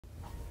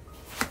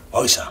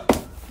Oh, sir.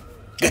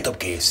 Get up,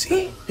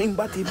 KC. Him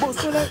body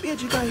bust like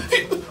AG guy.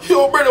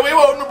 Yo, brother, where you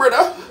want,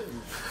 brother?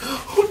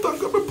 Who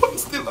think I'm a pun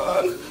still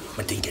on?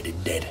 I think you're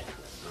dead.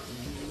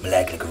 I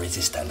like a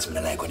resistance, I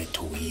like when it's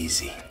too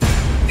easy.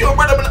 Yo,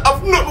 brother, I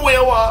have nothing where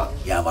you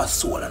want. You have a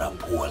soul and a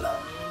pole.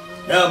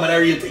 No, man, I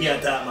really think you're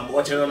talking, man.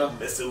 Watch it on up.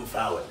 Let's move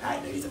forward.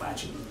 Alright, there is a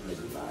match.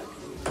 Let's move forward.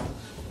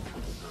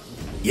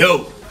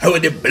 Yo, how are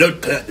the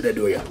blood clot to the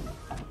door?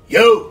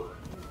 Yo!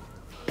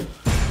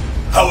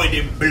 How are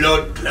the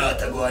blood clot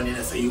going in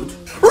as a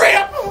youth?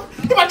 Rape!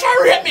 You might try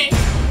to rape me.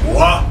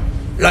 What?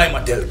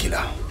 Lime tell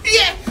killer.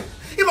 Yeah.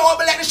 You might want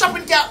to let the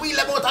shopping cart wheel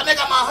about a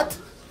nigga mart.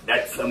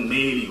 That's a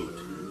male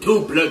youth.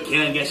 2 blood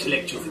can't get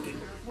electricity.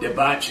 The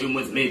bathroom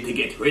was made to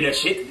get rid of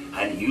shit,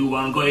 and you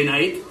want going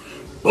at it?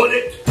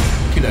 Bullet!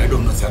 Killer, I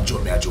don't know if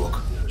joke me a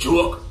joke.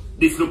 Joke?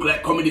 This look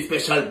like comedy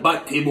special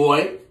Batty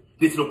Boy.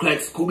 This look like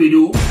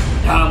Scooby-Doo,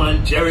 Tom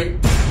and Jerry.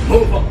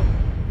 Move on.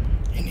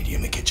 You need to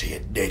make it you're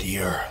dead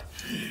here.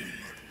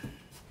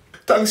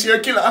 Thanks, your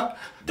killer.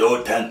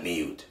 Don't thank me,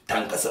 youth.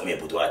 Thank us something you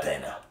put water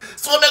in now.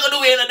 So what am I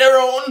going to do in their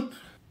own?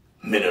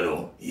 Me don't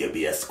know. You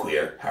be a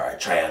square or a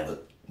triangle.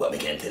 But me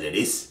can tell you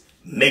this.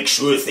 Make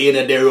sure you stay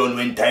in their own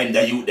when time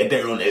that you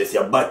their own else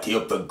your body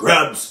up for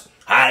grabs.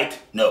 Alright?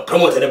 Now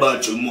come out of the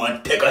bathroom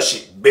and take a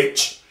shit,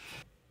 bitch.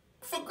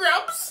 For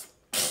grabs?